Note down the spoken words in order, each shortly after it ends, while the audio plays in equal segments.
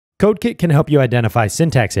CodeKit can help you identify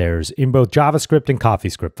syntax errors in both JavaScript and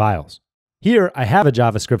CoffeeScript files. Here, I have a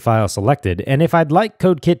JavaScript file selected, and if I'd like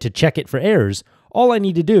CodeKit to check it for errors, all I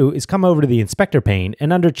need to do is come over to the inspector pane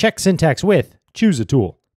and under Check Syntax With, choose a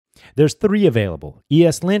tool. There's 3 available: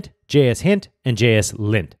 ESLint, JSHint, and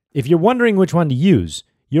JSLint. If you're wondering which one to use,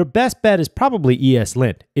 your best bet is probably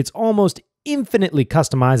ESLint. It's almost infinitely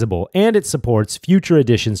customizable, and it supports future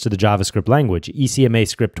additions to the JavaScript language,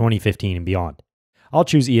 ECMAScript 2015 and beyond. I'll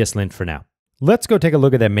choose ESLint for now. Let's go take a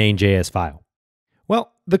look at that main.js file.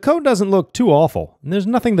 Well, the code doesn't look too awful, and there's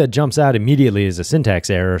nothing that jumps out immediately as a syntax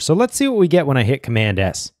error, so let's see what we get when I hit Command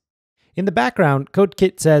S. In the background,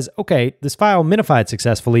 CodeKit says, okay, this file minified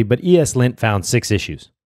successfully, but ESLint found 6 issues.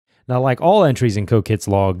 Now, like all entries in CodeKit's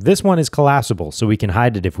log, this one is collapsible, so we can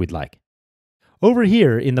hide it if we'd like. Over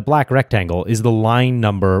here in the black rectangle is the line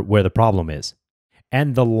number where the problem is,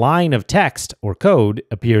 and the line of text or code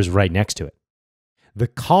appears right next to it. The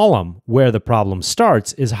column where the problem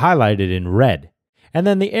starts is highlighted in red, and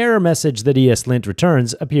then the error message that ESLint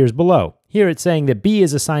returns appears below. Here it's saying that B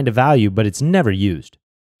is assigned a value, but it's never used.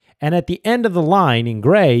 And at the end of the line in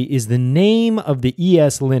gray is the name of the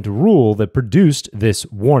ESLint rule that produced this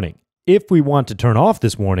warning. If we want to turn off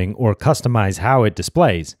this warning or customize how it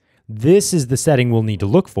displays, this is the setting we'll need to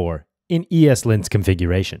look for in ESLint's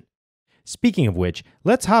configuration. Speaking of which,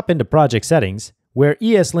 let's hop into Project Settings, where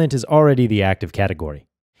ESLint is already the active category.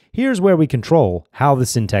 Here's where we control how the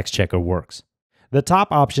syntax checker works. The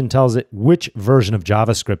top option tells it which version of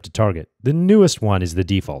JavaScript to target. The newest one is the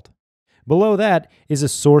default. Below that is a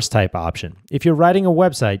source type option. If you're writing a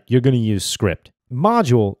website, you're going to use script.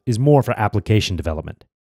 Module is more for application development.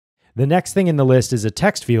 The next thing in the list is a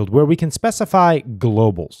text field where we can specify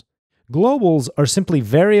globals. Globals are simply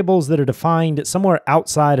variables that are defined somewhere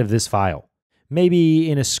outside of this file. Maybe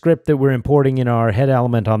in a script that we're importing in our head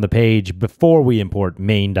element on the page before we import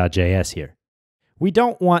main.js here. We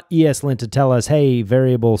don't want ESLint to tell us, hey,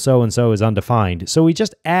 variable so-and-so is undefined, so we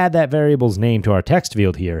just add that variable's name to our text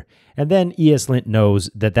field here, and then ESLint knows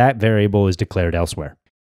that that variable is declared elsewhere.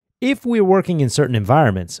 If we're working in certain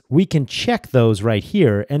environments, we can check those right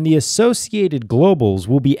here, and the associated globals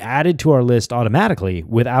will be added to our list automatically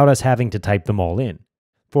without us having to type them all in.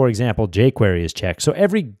 For example, jQuery is checked, so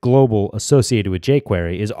every global associated with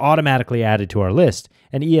jQuery is automatically added to our list,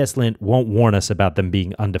 and ESLint won't warn us about them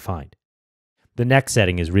being undefined. The next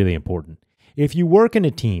setting is really important. If you work in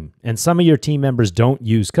a team and some of your team members don't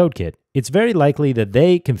use CodeKit, it's very likely that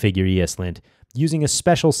they configure ESLint using a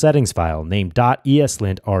special settings file named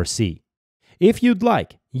 .eslintrc. If you'd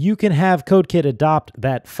like, you can have CodeKit adopt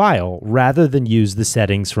that file rather than use the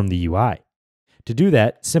settings from the UI. To do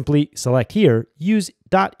that, simply select here, use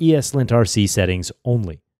 .eslintrc settings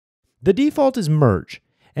only. The default is merge,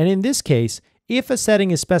 and in this case, if a setting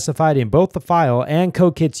is specified in both the file and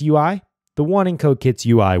CodeKit's UI, the one in CodeKit's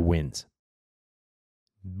UI wins.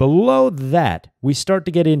 Below that, we start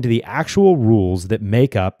to get into the actual rules that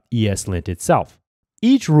make up ESLint itself.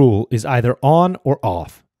 Each rule is either on or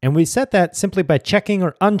off, and we set that simply by checking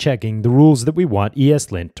or unchecking the rules that we want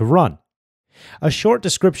ESLint to run. A short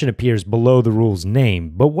description appears below the rule's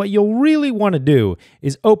name, but what you'll really want to do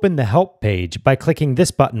is open the help page by clicking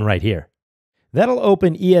this button right here. That'll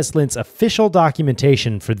open ESLint's official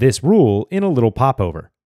documentation for this rule in a little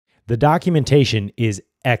popover. The documentation is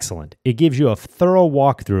excellent. It gives you a thorough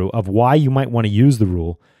walkthrough of why you might want to use the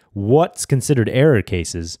rule, what's considered error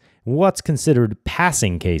cases, what's considered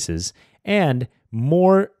passing cases, and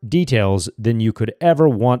more details than you could ever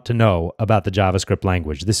want to know about the JavaScript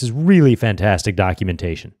language. This is really fantastic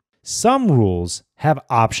documentation. Some rules have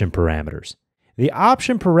option parameters. The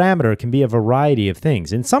option parameter can be a variety of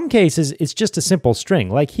things. In some cases, it's just a simple string,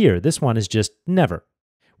 like here. This one is just never.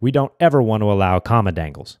 We don't ever want to allow comma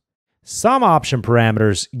dangles. Some option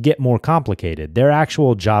parameters get more complicated. They're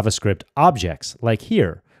actual JavaScript objects, like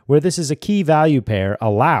here, where this is a key value pair,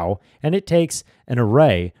 allow, and it takes an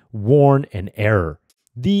array, warn, and error.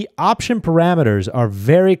 The option parameters are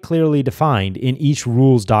very clearly defined in each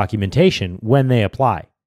rule's documentation when they apply.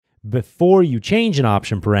 Before you change an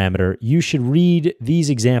option parameter, you should read these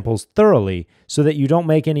examples thoroughly so that you don't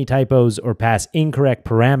make any typos or pass incorrect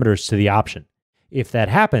parameters to the option. If that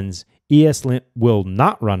happens, ESLint will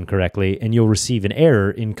not run correctly and you'll receive an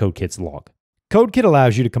error in CodeKit's log. CodeKit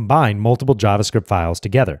allows you to combine multiple JavaScript files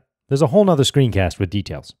together. There's a whole nother screencast with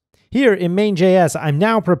details. Here in main.js, I'm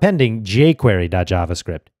now prepending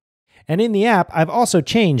jQuery.javascript. And in the app, I've also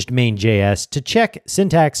changed main.js to check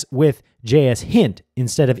syntax with JSHint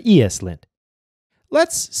instead of ESLint.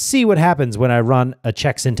 Let's see what happens when I run a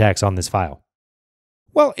check syntax on this file.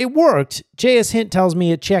 Well, it worked. JSHint tells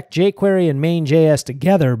me it checked jQuery and main.js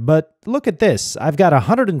together, but look at this. I've got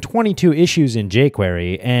 122 issues in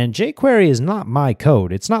jQuery, and jQuery is not my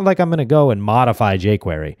code. It's not like I'm going to go and modify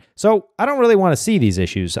jQuery. So I don't really want to see these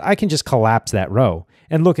issues. I can just collapse that row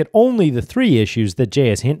and look at only the 3 issues that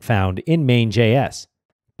JSHint found in main.js.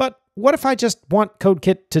 But what if I just want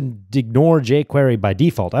CodeKit to ignore jQuery by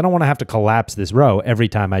default? I don't want to have to collapse this row every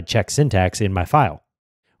time I check syntax in my file.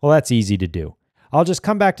 Well, that's easy to do. I'll just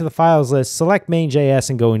come back to the files list, select main.js,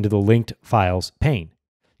 and go into the linked files pane.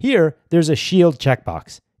 Here, there's a shield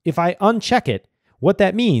checkbox. If I uncheck it, what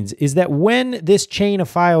that means is that when this chain of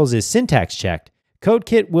files is syntax checked,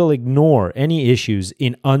 CodeKit will ignore any issues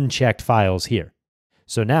in unchecked files here.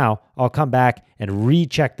 So now I'll come back and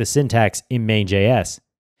recheck the syntax in main.js,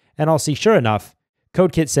 and I'll see, sure enough,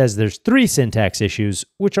 CodeKit says there's 3 syntax issues,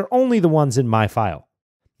 which are only the ones in my file.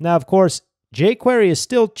 Now, of course, jQuery is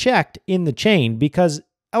still checked in the chain because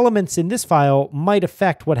elements in this file might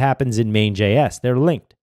affect what happens in main.js. They're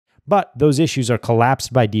linked. But those issues are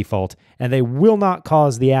collapsed by default, and they will not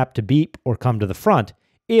cause the app to beep or come to the front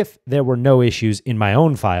if there were no issues in my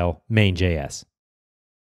own file, main.js.